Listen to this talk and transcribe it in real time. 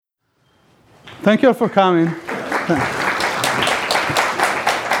Thank you all for coming.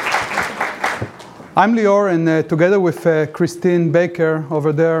 I'm Lior, and together with Christine Baker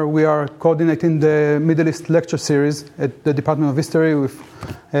over there, we are coordinating the Middle East lecture series at the Department of History with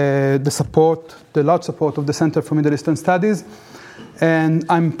the large support of the Center for Middle Eastern Studies. And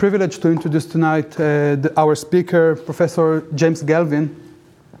I'm privileged to introduce tonight our speaker, Professor James Gelvin.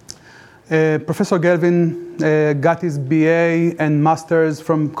 Professor Gelvin got his BA and master's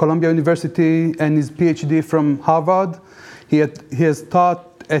from Columbia University and his PhD from Harvard. He has taught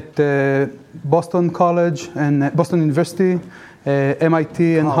at Boston College and Boston University,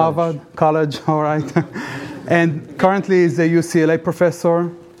 MIT and Harvard College, all right. And currently is a UCLA professor.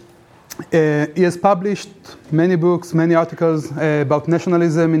 He has published many books, many articles about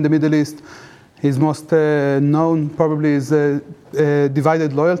nationalism in the Middle East. His most known probably is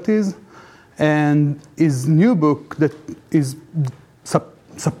Divided Loyalties. And his new book that is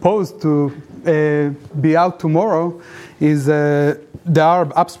supposed to be out tomorrow is the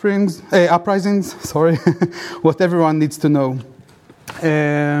Arab Uprisings, what everyone needs to know.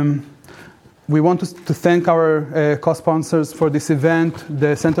 We want to thank our co-sponsors for this event,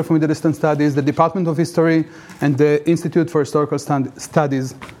 the Center for Middle Eastern Studies, the Department of History, and the Institute for Historical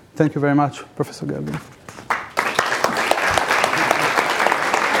Studies. Thank you very much, Professor Gelvin.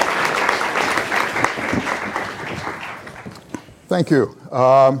 Thank you.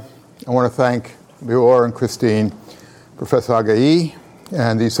 I want to thank Lior and Christine, Professor Agai,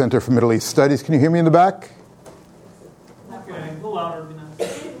 and the Center for Middle East Studies. Can you hear me in the back? Okay, a little louder would be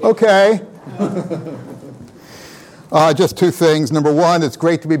nice. Okay. Just two things. Number one, it's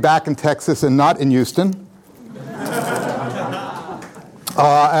great to be back in Texas and not in Houston.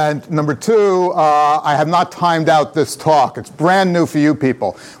 And number two, I have not timed out this talk. It's brand new for you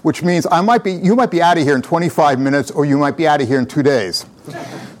people, which means you might be out of here in 25 minutes, or you might be out of here in 2 days.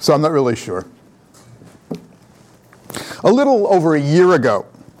 So I'm not really sure. A little over a year ago,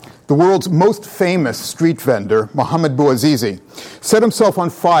 the world's most famous street vendor, Mohamed Bouazizi, set himself on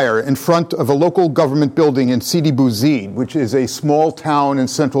fire in front of a local government building in Sidi Bouzid, which is a small town in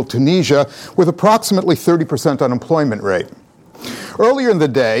central Tunisia with approximately 30% unemployment rate. Earlier in the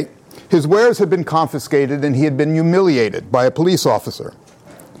day, his wares had been confiscated and he had been humiliated by a police officer.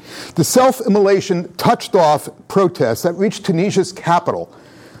 The self-immolation touched off protests that reached Tunisia's capital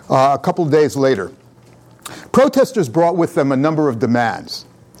a couple of days later. Protesters brought with them a number of demands: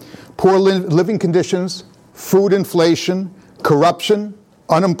 poor living conditions, food inflation, corruption,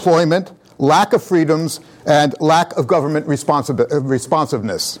 unemployment, lack of freedoms, and lack of government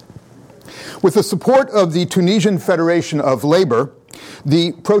responsiveness. With the support of the Tunisian Federation of Labor,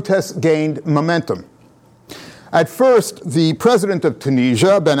 the protests gained momentum. At first, the president of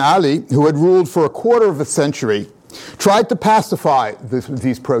Tunisia, Ben Ali, who had ruled for a quarter of a century, tried to pacify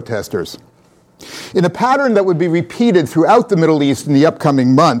these protesters. In a pattern that would be repeated throughout the Middle East in the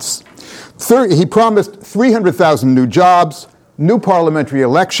upcoming months, he promised 300,000 new jobs, new parliamentary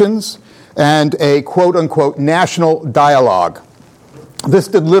elections, and a quote-unquote national dialogue. This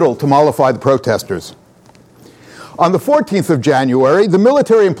did little to mollify the protesters. On the 14th of January, the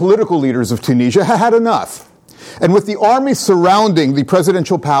military and political leaders of Tunisia had enough. And with the army surrounding the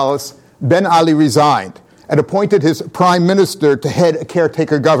presidential palace, Ben Ali resigned and appointed his prime minister to head a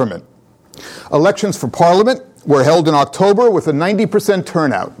caretaker government. Elections for parliament were held in October with a 90%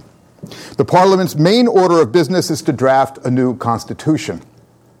 turnout. The parliament's main order of business is to draft a new constitution.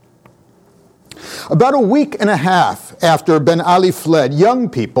 About a week and a half after Ben Ali fled, young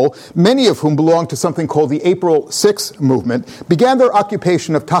people, many of whom belonged to something called the April 6 movement, began their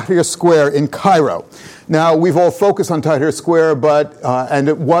occupation of Tahrir Square in Cairo. Now, we've all focused on Tahrir Square, and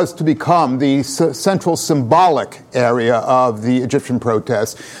it was to become the central symbolic area of the Egyptian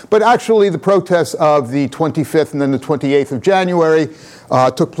protests. But actually, the protests of the 25th and then the 28th of January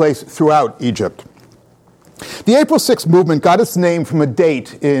took place throughout Egypt. The April 6 movement got its name from a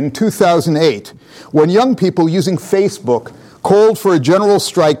date in 2008 when young people using Facebook called for a general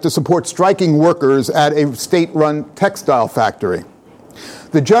strike to support striking workers at a state-run textile factory.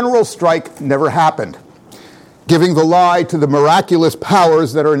 The general strike never happened, giving the lie to the miraculous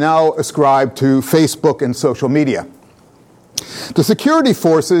powers that are now ascribed to Facebook and social media. The security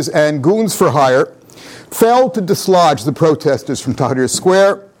forces and goons for hire failed to dislodge the protesters from Tahrir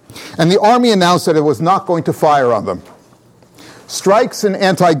Square, and the army announced that it was not going to fire on them. Strikes and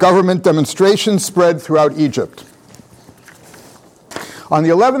anti-government demonstrations spread throughout Egypt. On the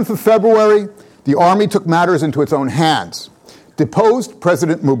 11th of February, the army took matters into its own hands, deposed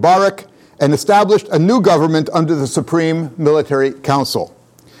President Mubarak, and established a new government under the Supreme Military Council.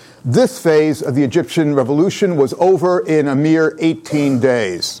 This phase of the Egyptian revolution was over in a mere 18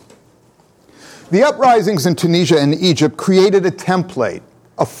 days. The uprisings in Tunisia and Egypt created a template,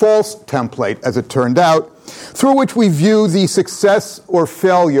 a false template, as it turned out, through which we view the success or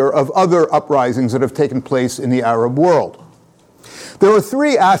failure of other uprisings that have taken place in the Arab world. There are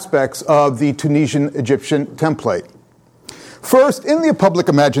three aspects of the Tunisian-Egyptian template. First, in the public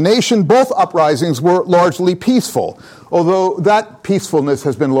imagination, both uprisings were largely peaceful, although that peacefulness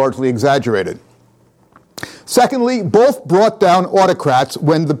has been largely exaggerated. Secondly, both brought down autocrats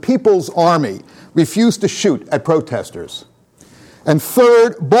when the People's Army refused to shoot at protesters. And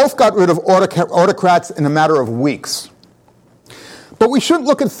third, both got rid of autocrats in a matter of weeks. But we shouldn't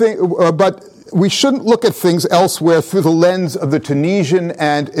look at things elsewhere through the lens of the Tunisian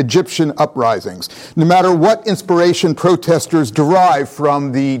and Egyptian uprisings, no matter what inspiration protesters derive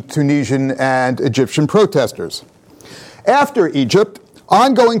from the Tunisian and Egyptian protesters. After Egypt,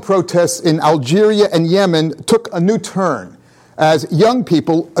 ongoing protests in Algeria and Yemen took a new turn as young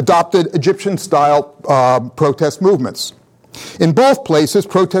people adopted Egyptian-style protest movements. In both places,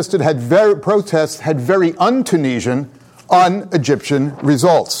 protests had very un-Tunisian, un-Egyptian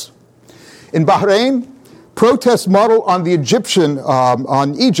results. In Bahrain, protests modeled on the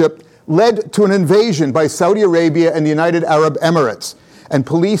on Egypt led to an invasion by Saudi Arabia and the United Arab Emirates, and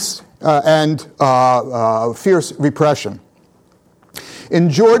police and fierce repression. In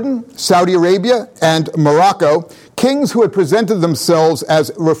Jordan, Saudi Arabia, and Morocco, kings who had presented themselves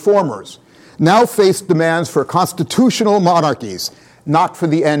as reformers now faced demands for constitutional monarchies, not for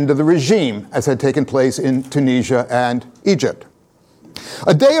the end of the regime, as had taken place in Tunisia and Egypt.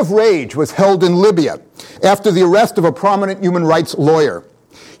 A day of rage was held in Libya after the arrest of a prominent human rights lawyer.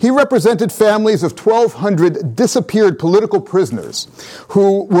 He represented families of 1,200 disappeared political prisoners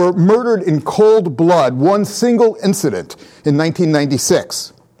who were murdered in cold blood, one single incident in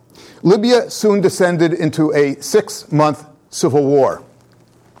 1996. Libya soon descended into a 6-month civil war.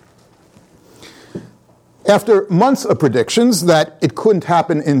 After months of predictions that it couldn't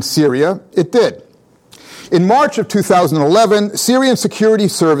happen in Syria, it did. In March of 2011, Syrian security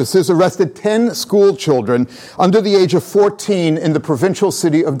services arrested 10 school children under the age of 14 in the provincial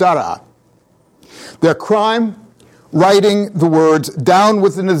city of Daraa. Their crime? Writing the words, "Down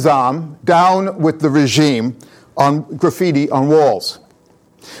with the Nizam," "Down with the regime," on graffiti on walls.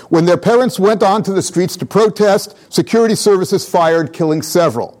 When their parents went onto the streets to protest, security services fired, killing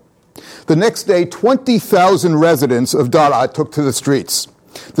several. The next day, 20,000 residents of Daraa took to the streets.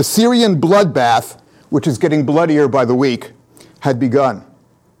 The Syrian bloodbath, which is getting bloodier by the week, had begun.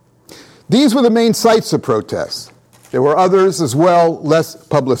 These were the main sites of protests. There were others as well, less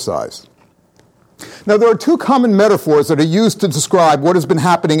publicized. Now, there are two common metaphors that are used to describe what has been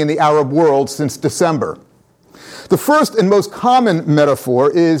happening in the Arab world since December. The first and most common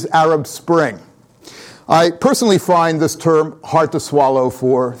metaphor is Arab Spring. I personally find this term hard to swallow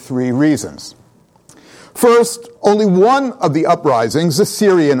for three reasons. First, only one of the uprisings, the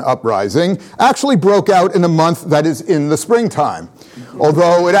Syrian uprising, actually broke out in a month that is in the springtime,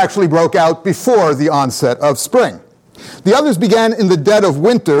 although it actually broke out before the onset of spring. The others began in the dead of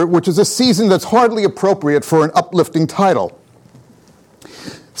winter, which is a season that's hardly appropriate for an uplifting title.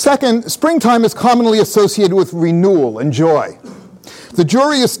 Second, springtime is commonly associated with renewal and joy. The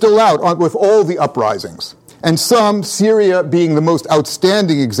jury is still out with all the uprisings, and some, Syria being the most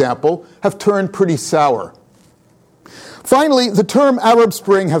outstanding example, have turned pretty sour. Finally, the term Arab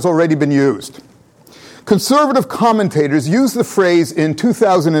Spring has already been used. Conservative commentators used the phrase in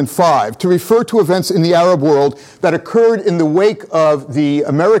 2005 to refer to events in the Arab world that occurred in the wake of the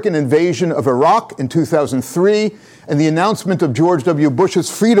American invasion of Iraq in 2003 and the announcement of George W. Bush's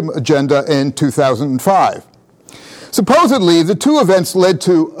freedom agenda in 2005. Supposedly, the two events led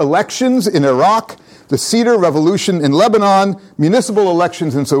to elections in Iraq, the Cedar Revolution in Lebanon, municipal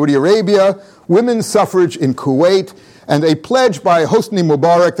elections in Saudi Arabia, women's suffrage in Kuwait, and a pledge by Hosni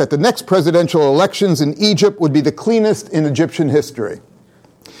Mubarak that the next presidential elections in Egypt would be the cleanest in Egyptian history.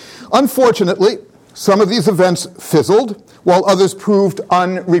 Unfortunately, some of these events fizzled, while others proved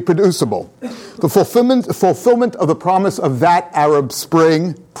unreproducible. The fulfillment of the promise of that Arab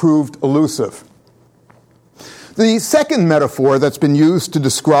Spring proved elusive. The second metaphor that's been used to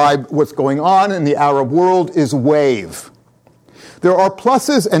describe what's going on in the Arab world is wave. There are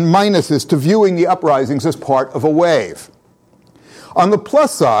pluses and minuses to viewing the uprisings as part of a wave. On the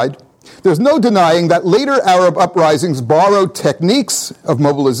plus side, there's no denying that later Arab uprisings borrowed techniques of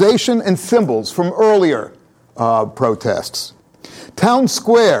mobilization and symbols from earlier protests. Town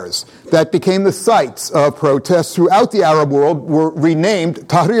squares that became the sites of protests throughout the Arab world were renamed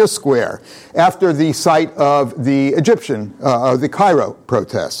Tahrir Square after the site of the Egyptian, the Cairo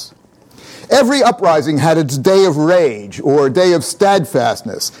protests. Every uprising had its day of rage or day of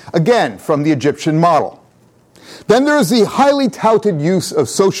steadfastness, again from the Egyptian model. Then there is the highly touted use of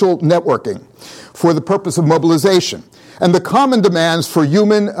social networking for the purpose of mobilization, and the common demands for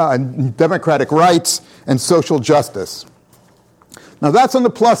human democratic rights and social justice. Now that's on the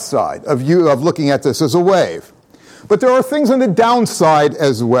plus side of looking at this as a wave. But there are things on the downside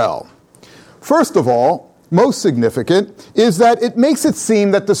as well. First of all, most significant, is that it makes it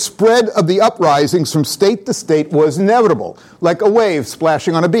seem that the spread of the uprisings from state to state was inevitable, like a wave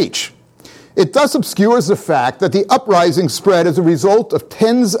splashing on a beach. It thus obscures the fact that the uprising spread as a result of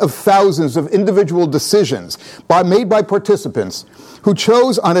tens of thousands of individual decisions made by participants who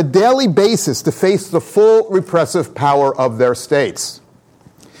chose on a daily basis to face the full repressive power of their states.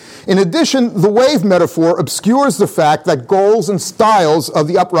 In addition, the wave metaphor obscures the fact that goals and styles of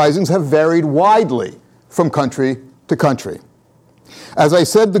the uprisings have varied widely from country to country. As I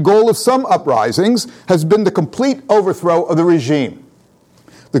said, the goal of some uprisings has been the complete overthrow of the regime.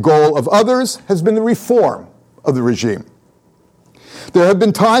 The goal of others has been the reform of the regime. There have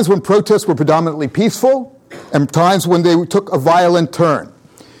been times when protests were predominantly peaceful and times when they took a violent turn.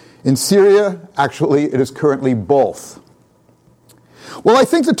 In Syria, actually, it is currently both. While I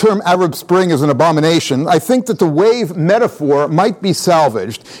think the term Arab Spring is an abomination, I think that the wave metaphor might be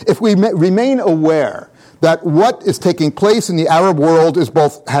salvaged if we remain aware that what is taking place in the Arab world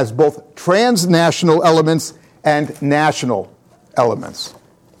has both transnational elements and national elements.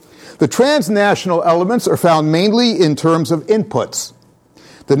 The transnational elements are found mainly in terms of inputs,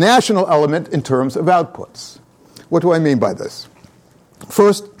 the national element in terms of outputs. What do I mean by this?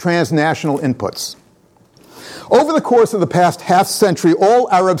 First, transnational inputs. Over the course of the past half-century, all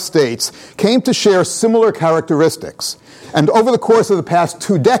Arab states came to share similar characteristics. And over the course of the past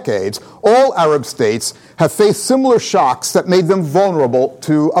 2 decades, all Arab states have faced similar shocks that made them vulnerable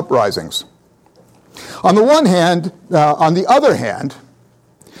to uprisings. On the other hand,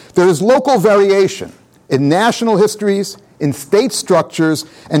 there is local variation in national histories, in state structures,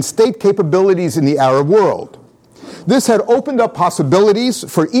 and state capabilities in the Arab world. This had opened up possibilities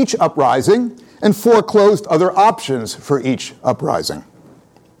for each uprising and foreclosed other options for each uprising.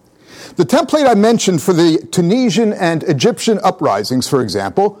 The template I mentioned for the Tunisian and Egyptian uprisings, for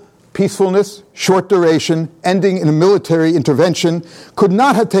example, peacefulness, short duration, ending in a military intervention, could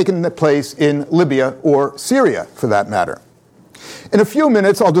not have taken place in Libya or Syria, for that matter. In a few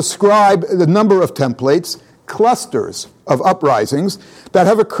minutes, I'll describe the number of templates, clusters of uprisings, that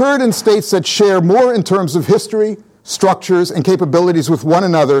have occurred in states that share more in terms of history, structures, and capabilities with one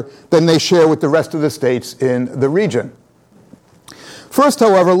another than they share with the rest of the states in the region. First,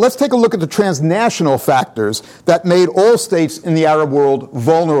 however, let's take a look at the transnational factors that made all states in the Arab world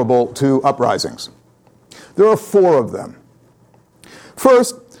vulnerable to uprisings. There are 4 of them.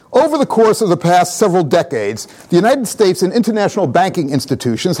 First, over the course of the past several decades, the United States and international banking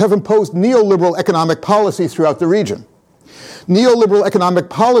institutions have imposed neoliberal economic policies throughout the region. Neoliberal economic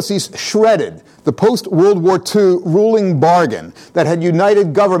policies shredded the post-World War II ruling bargain that had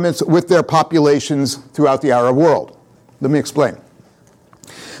united governments with their populations throughout the Arab world. Let me explain.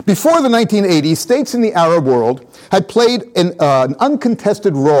 Before the 1980s, states in the Arab world had played an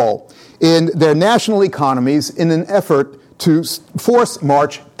uncontested role in their national economies in an effort to force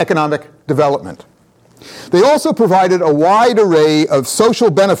march economic development. They also provided a wide array of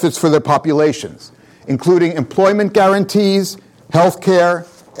social benefits for their populations, including employment guarantees, health care,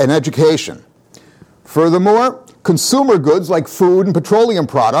 and education. Furthermore, consumer goods like food and petroleum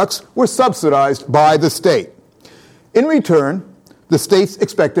products were subsidized by the state. In return, the states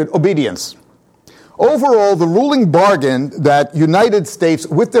expected obedience. Overall, the ruling bargain that united states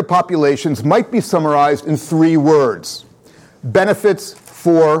with their populations might be summarized in 3 words: benefits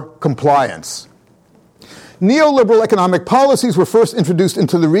for compliance. Neoliberal economic policies were first introduced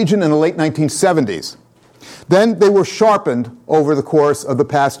into the region in the late 1970s. Then they were sharpened over the course of the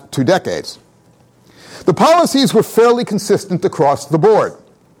past 2 decades. The policies were fairly consistent across the board.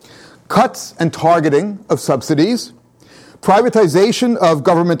 Cuts and targeting of subsidies, privatization of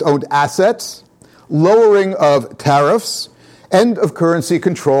government-owned assets, lowering of tariffs, end of currency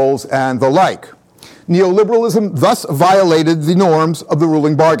controls, and the like. Neoliberalism thus violated the norms of the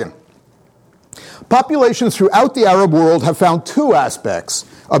ruling bargain. Populations throughout the Arab world have found 2 aspects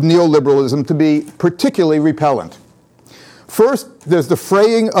of neoliberalism to be particularly repellent. First, there's the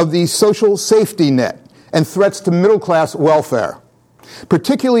fraying of the social safety net and threats to middle-class welfare,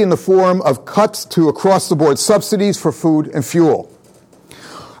 particularly in the form of cuts to across-the-board subsidies for food and fuel.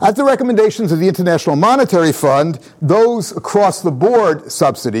 At the recommendations of the International Monetary Fund, those across-the-board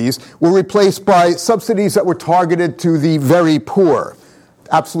subsidies were replaced by subsidies that were targeted to the very poor,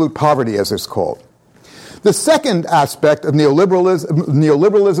 absolute poverty as it's called. The second aspect of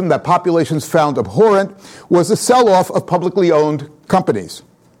neoliberalism that populations found abhorrent was the sell-off of publicly owned companies.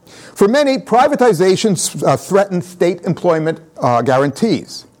 For many, privatizations threatened state employment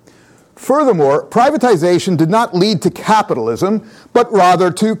guarantees. Furthermore, privatization did not lead to capitalism, but rather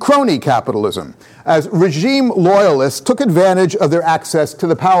to crony capitalism, as regime loyalists took advantage of their access to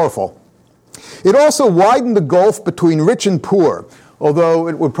the powerful. It also widened the gulf between rich and poor, although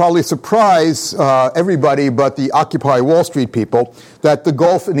it would probably surprise everybody but the Occupy Wall Street people that the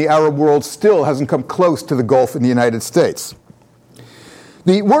gulf in the Arab world still hasn't come close to the gulf in the United States.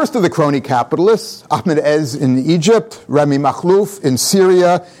 The worst of the crony capitalists, Ahmed Ez in Egypt, Rami Makhlouf in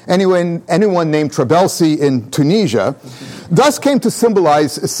Syria, anyone named Trabelsi in Tunisia, thus came to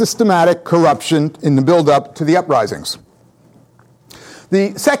symbolize systematic corruption in the build-up to the uprisings.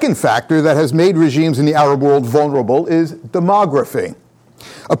 The second factor that has made regimes in the Arab world vulnerable is demography.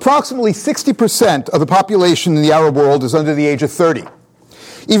 Approximately 60% of the population in the Arab world is under the age of 30.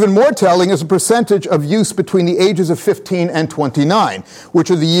 Even more telling is the percentage of youths between the ages of 15 and 29, which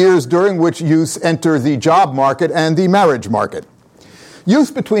are the years during which youths enter the job market and the marriage market.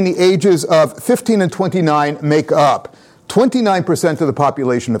 Youths between the ages of 15 and 29 make up 29% of the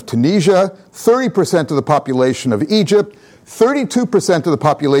population of Tunisia, 30% of the population of Egypt, 32% of the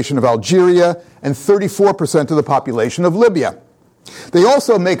population of Algeria, and 34% of the population of Libya. They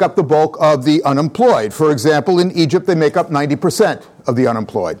also make up the bulk of the unemployed. For example, in Egypt, they make up 90% of the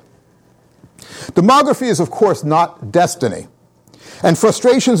unemployed. Demography is, of course, not destiny. And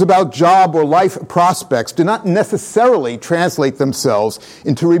frustrations about job or life prospects do not necessarily translate themselves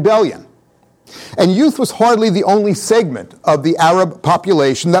into rebellion. And youth was hardly the only segment of the Arab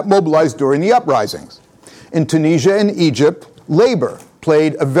population that mobilized during the uprisings. In Tunisia and Egypt, labor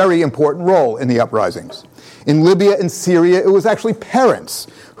played a very important role in the uprisings. In Libya and Syria, it was actually parents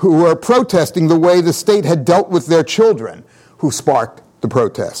who were protesting the way the state had dealt with their children who sparked the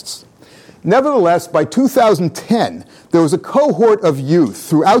protests. Nevertheless, by 2010, there was a cohort of youth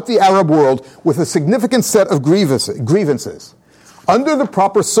throughout the Arab world with a significant set of grievances. Under the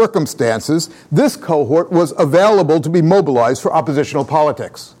proper circumstances, this cohort was available to be mobilized for oppositional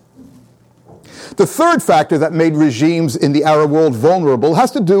politics. The third factor that made regimes in the Arab world vulnerable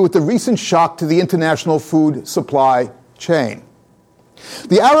has to do with the recent shock to the international food supply chain.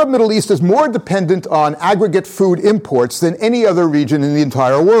 The Arab Middle East is more dependent on aggregate food imports than any other region in the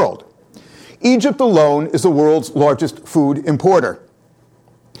entire world. Egypt alone is the world's largest food importer.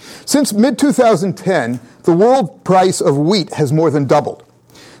 Since mid-2010, the world price of wheat has more than doubled,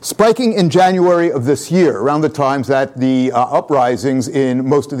 spiking in January of this year, around the times that the uprisings in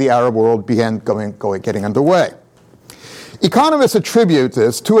most of the Arab world began getting underway. Economists attribute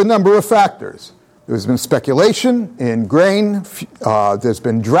this to a number of factors. There's been speculation in grain, there's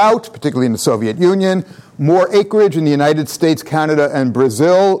been drought, particularly in the Soviet Union, more acreage in the United States, Canada, and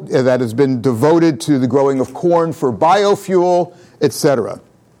Brazil that has been devoted to the growing of corn for biofuel, etc.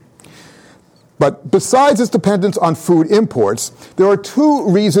 But besides its dependence on food imports, there are two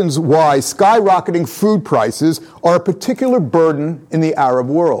reasons why skyrocketing food prices are a particular burden in the Arab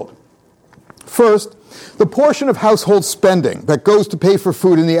world. First, the portion of household spending that goes to pay for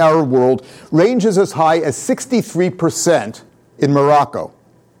food in the Arab world ranges as high as 63% in Morocco.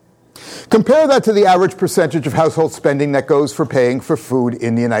 Compare that to the average percentage of household spending that goes for paying for food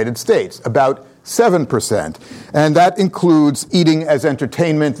in the United States, about 7%, and that includes eating as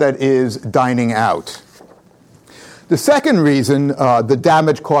entertainment, that is, dining out. The second reason the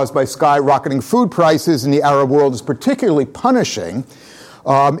damage caused by skyrocketing food prices in the Arab world is particularly punishing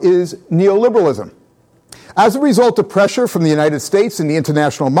is neoliberalism. As a result of pressure from the United States and the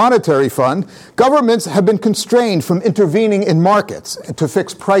International Monetary Fund, governments have been constrained from intervening in markets to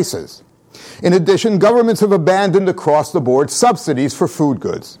fix prices. In addition, governments have abandoned across-the-board subsidies for food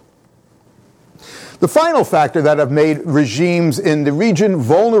goods. The final factor that have made regimes in the region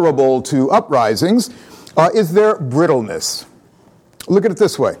vulnerable to uprisings is their brittleness. Look at it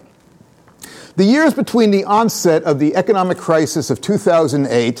this way. The years between the onset of the economic crisis of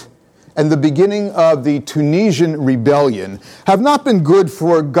 2008 and the beginning of the Tunisian rebellion have not been good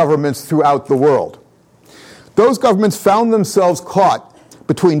for governments throughout the world. Those governments found themselves caught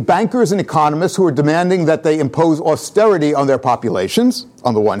between bankers and economists who were demanding that they impose austerity on their populations,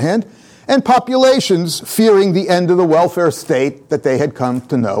 on the one hand, and populations fearing the end of the welfare state that they had come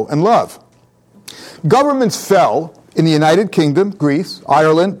to know and love. Governments fell in the United Kingdom, Greece,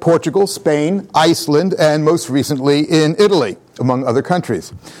 Ireland, Portugal, Spain, Iceland, and most recently in Italy, among other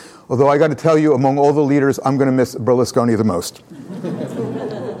countries. Although I got to tell you, among all the leaders, I'm going to miss Berlusconi the most.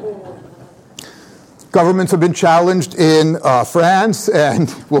 Governments have been challenged in France,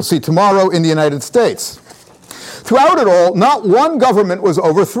 and we'll see tomorrow in the United States. Throughout it all, not one government was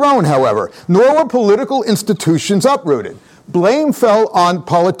overthrown, however, nor were political institutions uprooted. Blame fell on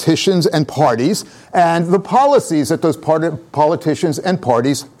politicians and parties, and the policies that those politicians and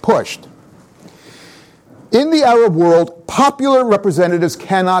parties pushed. In the Arab world, popular representatives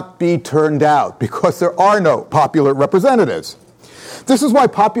cannot be turned out because there are no popular representatives. This is why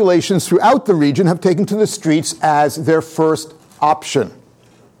populations throughout the region have taken to the streets as their first option.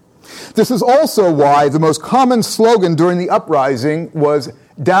 This is also why the most common slogan during the uprising was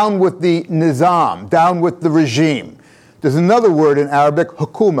 "down with the nizam," down with the regime. There's another word in Arabic,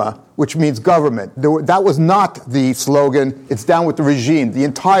 hukuma, which means government. That was not the slogan, it's down with the regime. The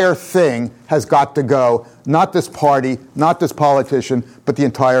entire thing has got to go, not this party, not this politician, but the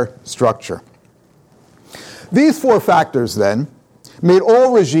entire structure. These four factors, then, made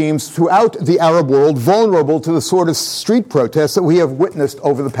all regimes throughout the Arab world vulnerable to the sort of street protests that we have witnessed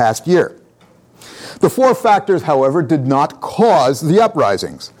over the past year. The four factors, however, did not cause the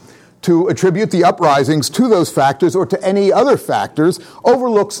uprisings. To attribute the uprisings to those factors or to any other factors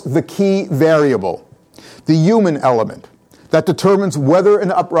overlooks the key variable, the human element, that determines whether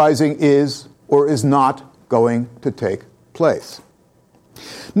an uprising is or is not going to take place.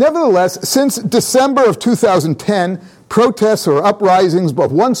 Nevertheless, since December of 2010, protests or uprisings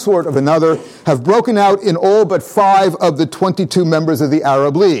of one sort or another have broken out in all but 5 of the 22 members of the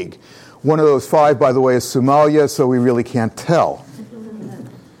Arab League. One of those 5, by the way, is Somalia, so we really can't tell.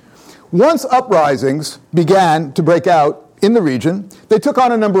 Once uprisings began to break out in the region, they took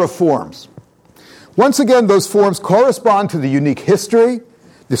on a number of forms. Once again, those forms correspond to the unique history,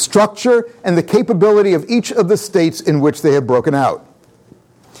 the structure, and the capability of each of the states in which they have broken out.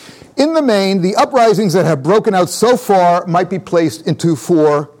 In the main, the uprisings that have broken out so far might be placed into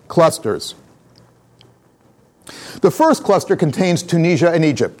 4 clusters. The first cluster contains Tunisia and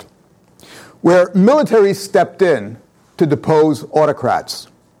Egypt, where militaries stepped in to depose autocrats.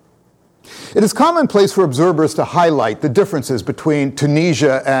 It is commonplace for observers to highlight the differences between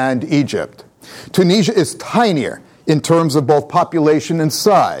Tunisia and Egypt. Tunisia is tinier in terms of both population and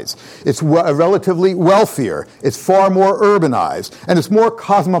size. It's relatively wealthier, it's far more urbanized, and it's more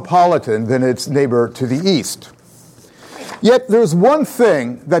cosmopolitan than its neighbor to the east. Yet there's one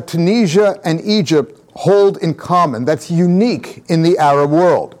thing that Tunisia and Egypt hold in common that's unique in the Arab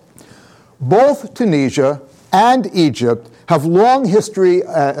world. Both Tunisia and Egypt have long histories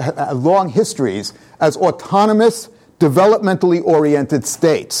as autonomous, developmentally oriented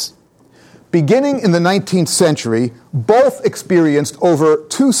states. Beginning in the 19th century, both experienced over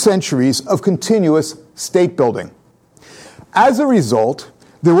 2 centuries of continuous state building. As a result,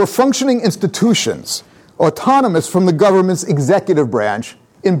 there were functioning institutions, autonomous from the government's executive branch,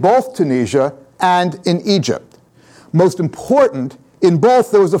 in both Tunisia and in Egypt. Most important, in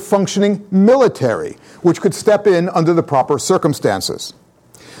both there was a functioning military, which could step in under the proper circumstances.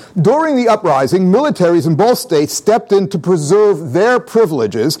 During the uprising, militaries in both states stepped in to preserve their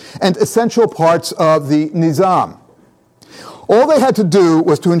privileges and essential parts of the nizam. All they had to do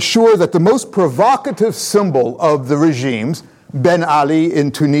was to ensure that the most provocative symbol of the regimes, Ben Ali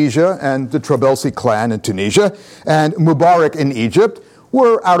in Tunisia and the Trabelsi clan in Tunisia, and Mubarak in Egypt,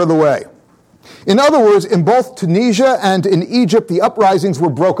 were out of the way. In other words, in both Tunisia and in Egypt, the uprisings were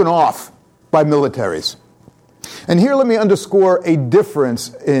broken off by militaries. And here let me underscore a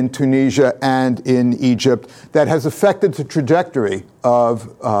difference in Tunisia and in Egypt that has affected the trajectory of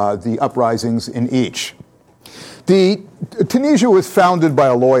the uprisings in each. Tunisia was founded by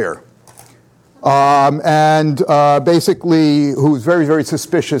a lawyer, basically who was very, very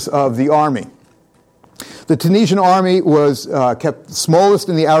suspicious of the army. The Tunisian army was kept smallest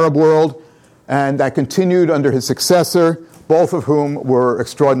in the Arab world, and that continued under his successor, both of whom were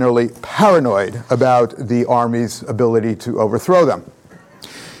extraordinarily paranoid about the army's ability to overthrow them.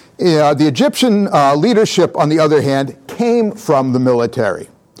 The Egyptian leadership, on the other hand, came from the military.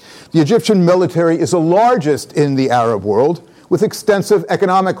 The Egyptian military is the largest in the Arab world, with extensive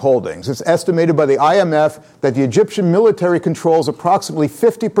economic holdings. It's estimated by the IMF that the Egyptian military controls approximately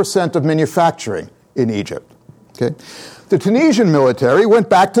 50% of manufacturing in Egypt. Okay? The Tunisian military went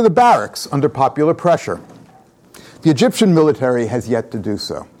back to the barracks under popular pressure. The Egyptian military has yet to do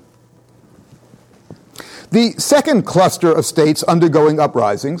so. The second cluster of states undergoing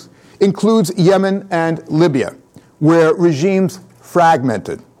uprisings includes Yemen and Libya, where regimes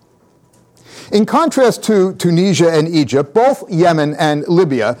fragmented. In contrast to Tunisia and Egypt, both Yemen and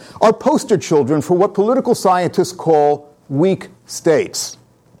Libya are poster children for what political scientists call weak states.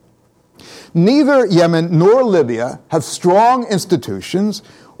 Neither Yemen nor Libya have strong institutions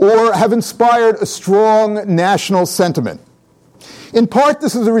or have inspired a strong national sentiment. In part,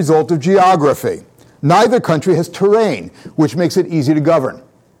 this is a result of geography. Neither country has terrain, which makes it easy to govern.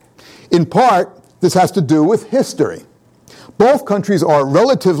 In part, this has to do with history. Both countries are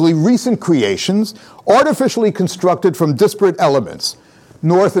relatively recent creations, artificially constructed from disparate elements.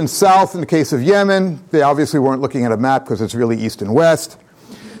 North and south in the case of Yemen, they obviously weren't looking at a map because it's really east and west.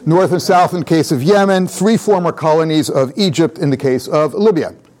 North and south in the case of Yemen, 3 former colonies of Egypt in the case of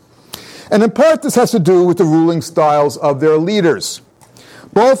Libya. And in part, this has to do with the ruling styles of their leaders.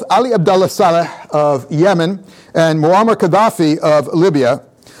 Both Ali Abdullah Saleh of Yemen and Muammar Gaddafi of Libya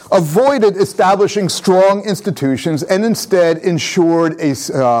avoided establishing strong institutions and instead ensured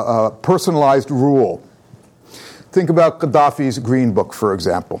a personalized rule. Think about Gaddafi's Green Book, for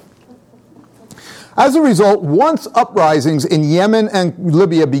example. As a result, once uprisings in Yemen and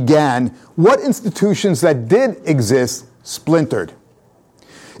Libya began, what institutions that did exist splintered.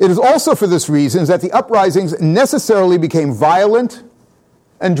 It is also for this reason that the uprisings necessarily became violent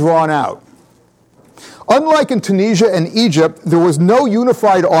and drawn out. Unlike in Tunisia and Egypt, there was no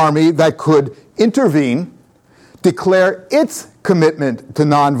unified army that could intervene, declare its commitment to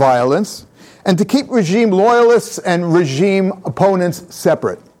nonviolence, and to keep regime loyalists and regime opponents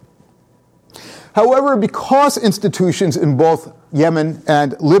separate. However, because institutions in both Yemen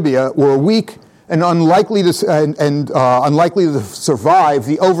and Libya were weak and unlikely to survive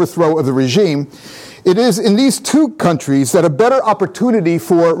the overthrow of the regime, it is in these 2 countries that a better opportunity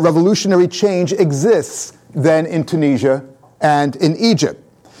for revolutionary change exists than in Tunisia and in Egypt.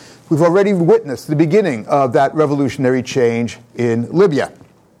 We've already witnessed the beginning of that revolutionary change in Libya.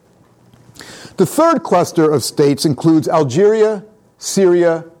 The third cluster of states includes Algeria,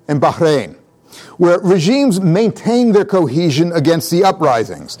 Syria, and Bahrain, where regimes maintained their cohesion against the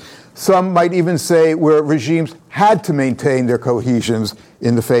uprisings. Some might even say where regimes had to maintain their cohesions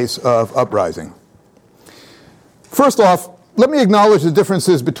in the face of uprising. First off, let me acknowledge the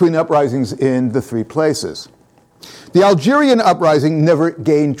differences between uprisings in the 3 places. The Algerian uprising never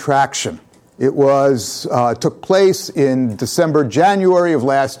gained traction. It took place in December, January of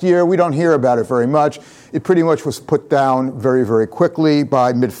last year. We don't hear about it very much. It pretty much was put down very, very quickly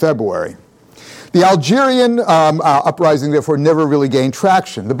by mid-February. The Algerian uprising, therefore, never really gained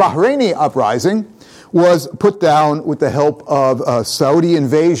traction. The Bahraini uprising was put down with the help of Saudi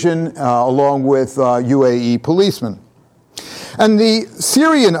invasion along with UAE policemen. And the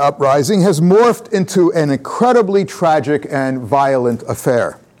Syrian uprising has morphed into an incredibly tragic and violent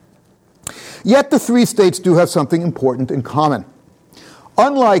affair. Yet the 3 states do have something important in common.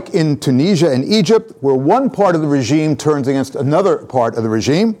 Unlike in Tunisia and Egypt, where one part of the regime turns against another part of the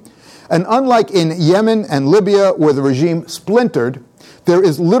regime, and unlike in Yemen and Libya, where the regime splintered, there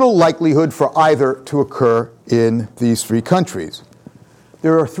is little likelihood for either to occur in these 3 countries.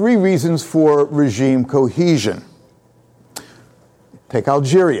 There are 3 reasons for regime cohesion. Take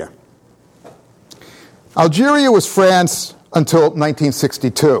Algeria. Algeria was France until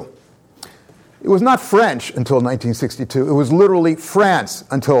 1962. It was not French until 1962. It was literally France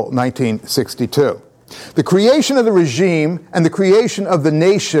until 1962. The creation of the regime and the creation of the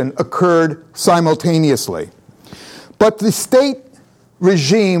nation occurred simultaneously. But the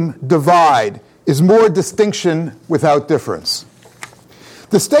state-regime divide is more distinction without difference.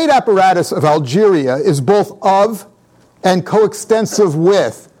 The state apparatus of Algeria is both of and coextensive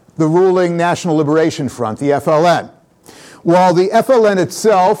with the ruling National Liberation Front, the FLN, while the FLN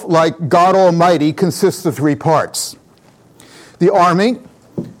itself, like God Almighty, consists of 3 parts. The army,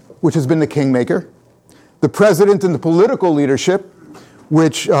 which has been the kingmaker, the president and the political leadership,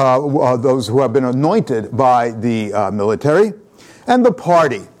 which those who have been anointed by the military, and the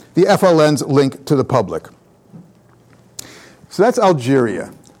party, the FLN's link to the public. So that's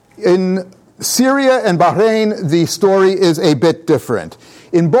Algeria. In Syria and Bahrain, the story is a bit different.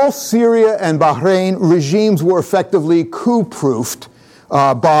 In both Syria and Bahrain, regimes were effectively coup-proofed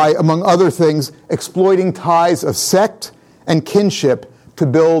by, among other things, exploiting ties of sect and kinship to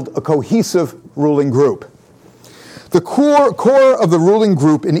build a cohesive ruling group. The core of the ruling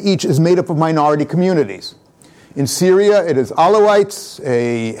group in each is made up of minority communities. In Syria, it is Alawites,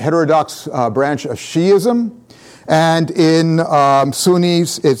 a heterodox branch of Shiism, and in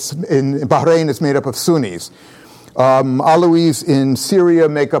Sunnis, in Bahrain, it's made up of Sunnis. Alawis in Syria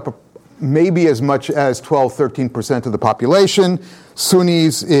make up maybe as much as 12-13% of the population.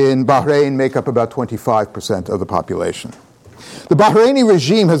 Sunnis in Bahrain make up about 25% of the population. The Bahraini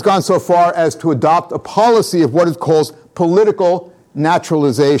regime has gone so far as to adopt a policy of what it calls political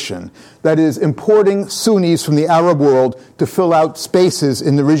naturalization, that is, importing Sunnis from the Arab world to fill out spaces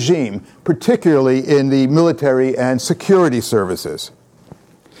in the regime, particularly in the military and security services.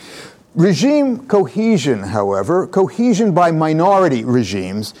 Regime cohesion, however, cohesion by minority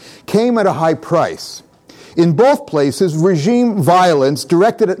regimes, came at a high price. In both places, regime violence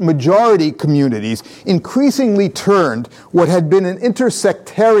directed at majority communities increasingly turned what had been an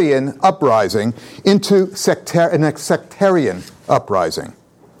intersectarian uprising into a sectarian uprising.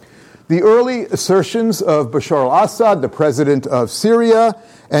 The early assertions of Bashar al-Assad, the president of Syria,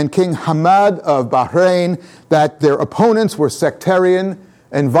 and King Hamad of Bahrain, that their opponents were sectarian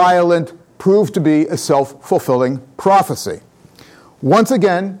and violent, proved to be a self-fulfilling prophecy. Once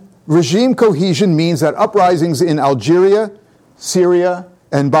again, regime cohesion means that uprisings in Algeria, Syria,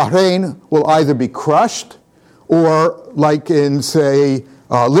 and Bahrain will either be crushed or, like in, say,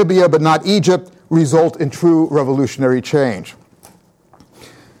 Libya, but not Egypt, result in true revolutionary change.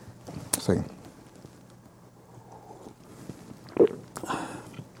 Let's see.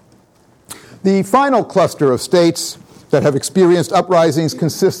 The final cluster of states that have experienced uprisings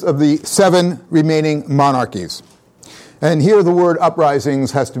consists of the 7 remaining monarchies. And here the word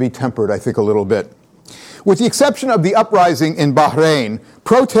uprisings has to be tempered, I think, a little bit. With the exception of the uprising in Bahrain,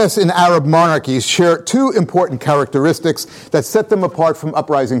 protests in Arab monarchies share 2 important characteristics that set them apart from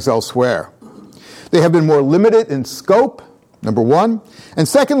uprisings elsewhere. They have been more limited in scope, number 1, and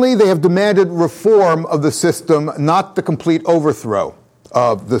secondly, they have demanded reform of the system, not the complete overthrow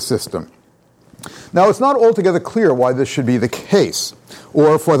of the system. Now, it's not altogether clear why this should be the case,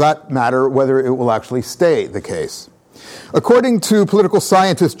 or for that matter, whether it will actually stay the case. According to political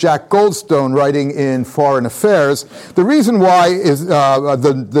scientist Jack Goldstone, writing in Foreign Affairs, the reason why is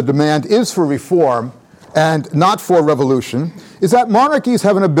the demand is for reform and not for revolution is that monarchies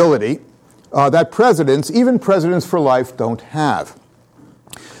have an ability that presidents, even presidents for life, don't have.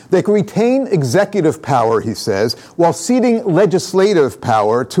 They can retain executive power, he says, while ceding legislative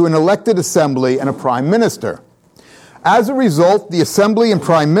power to an elected assembly and a prime minister. As a result, the assembly and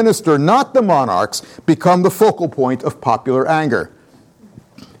prime minister, not the monarchs, become the focal point of popular anger.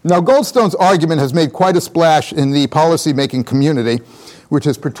 Now, Goldstone's argument has made quite a splash in the policy-making community, which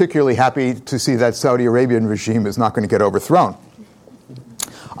is particularly happy to see that Saudi Arabian regime is not going to get overthrown.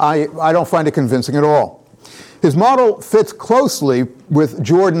 I don't find it convincing at all. His model fits closely with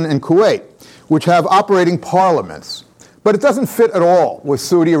Jordan and Kuwait, which have operating parliaments. But it doesn't fit at all with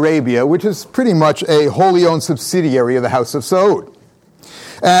Saudi Arabia, which is pretty much a wholly owned subsidiary of the House of Saud.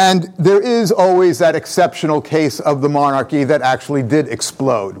 And there is always that exceptional case of the monarchy that actually did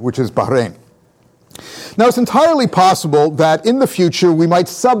explode, which is Bahrain. Now, it's entirely possible that in the future we might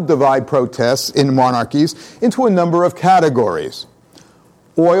subdivide protests in monarchies into a number of categories.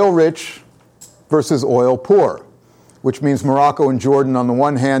 Oil-rich versus oil-poor, which means Morocco and Jordan on the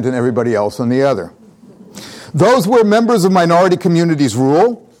one hand and everybody else on the other. Those where members of minority communities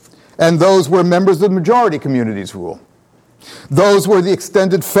rule, and those where members of majority communities rule. Those where the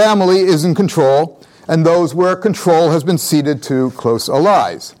extended family is in control, and those where control has been ceded to close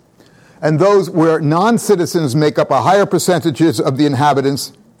allies. And those where non-citizens make up a higher percentages of the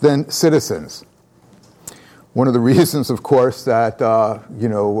inhabitants than citizens. One of the reasons, of course, that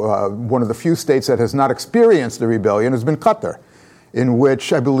one of the few states that has not experienced a rebellion has been Qatar, in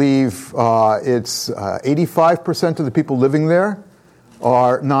which I believe it's 85% of the people living there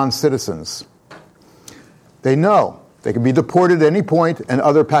are non-citizens. They know they can be deported at any point, and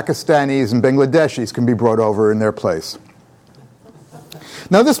other Pakistanis and Bangladeshis can be brought over in their place.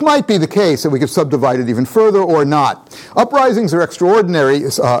 Now, this might be the case that we could subdivide it even further or not. Uprisings are extraordinary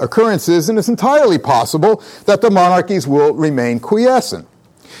occurrences, and it's entirely possible that the monarchies will remain quiescent.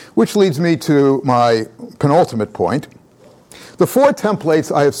 Which leads me to my penultimate point. The 4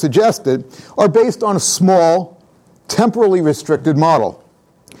 templates I have suggested are based on a small, temporally restricted model.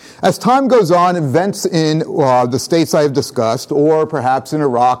 As time goes on, events in the states I have discussed, or perhaps in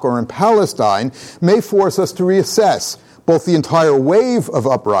Iraq or in Palestine, may force us to reassess both the entire wave of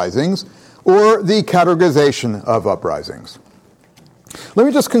uprisings or the categorization of uprisings. Let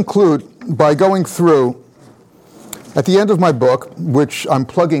me just conclude by going through, at the end of my book, which I'm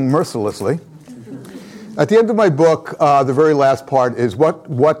plugging mercilessly, at the end of my book, the very last part is what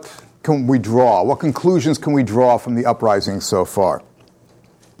can we draw? What conclusions can we draw from the uprisings so far?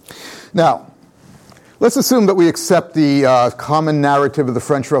 Now, let's assume that we accept the common narrative of the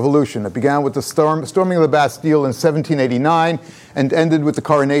French Revolution. It began with the storming of the Bastille in 1789 and ended with the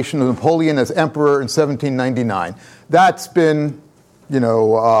coronation of Napoleon as emperor in 1799. That's been,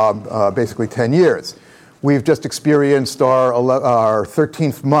 basically 10 years. We've just experienced our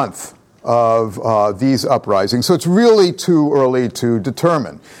 13th month of these uprisings, so it's really too early to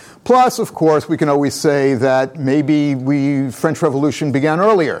determine. Plus, of course, we can always say that maybe French Revolution began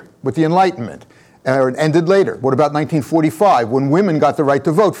earlier with the Enlightenment, It ended later. What about 1945, when women got the right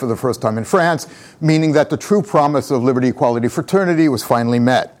to vote for the first time in France, meaning that the true promise of liberty, equality, fraternity was finally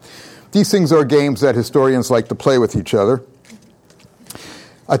met? These things are games that historians like to play with each other.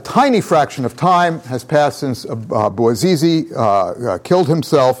 A tiny fraction of time has passed since Bouazizi killed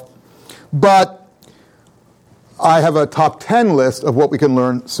himself, but I have a top 10 list of what we can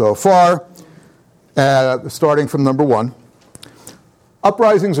learn so far, starting from number 1.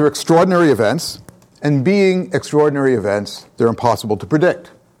 Uprisings are extraordinary events, and being extraordinary events, they're impossible to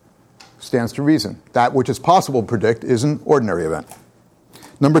predict. Stands to reason. That which is possible to predict is an ordinary event.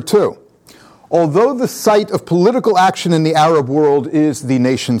 Number 2, although the site of political action in the Arab world is the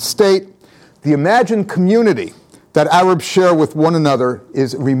nation-state, the imagined community that Arabs share with one another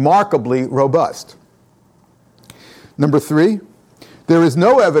is remarkably robust. Number 3, there is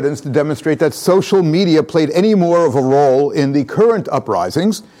no evidence to demonstrate that social media played any more of a role in the current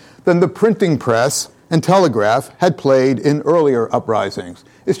uprisings than the printing press and telegraph had played in earlier uprisings.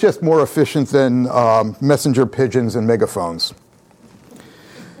 It's just more efficient than messenger pigeons and megaphones.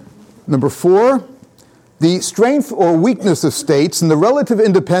 Number 4, the strength or weakness of states and the relative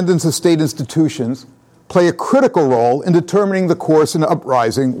independence of state institutions play a critical role in determining the course an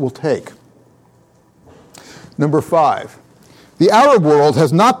uprising will take. Number 5, the Arab world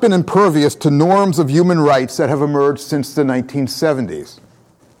has not been impervious to norms of human rights that have emerged since the 1970s.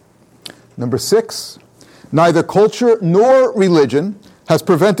 Number 6, neither culture nor religion has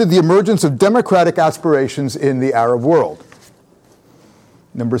prevented the emergence of democratic aspirations in the Arab world.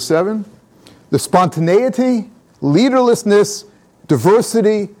 Number 7, the spontaneity, leaderlessness,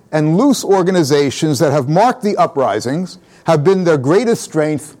 diversity, and loose organizations that have marked the uprisings have been their greatest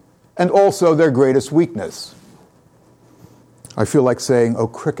strength and also their greatest weakness. I feel like saying, oh,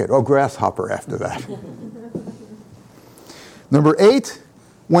 cricket, oh, grasshopper after that. Number 8,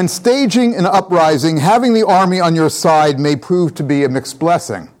 when staging an uprising, having the army on your side may prove to be a mixed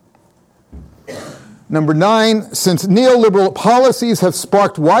blessing. Number 9, since neoliberal policies have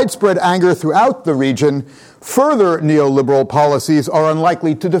sparked widespread anger throughout the region, further neoliberal policies are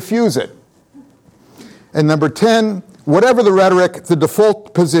unlikely to diffuse it. And number 10, whatever the rhetoric, the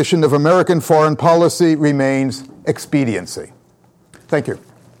default position of American foreign policy remains expediency. Thank you.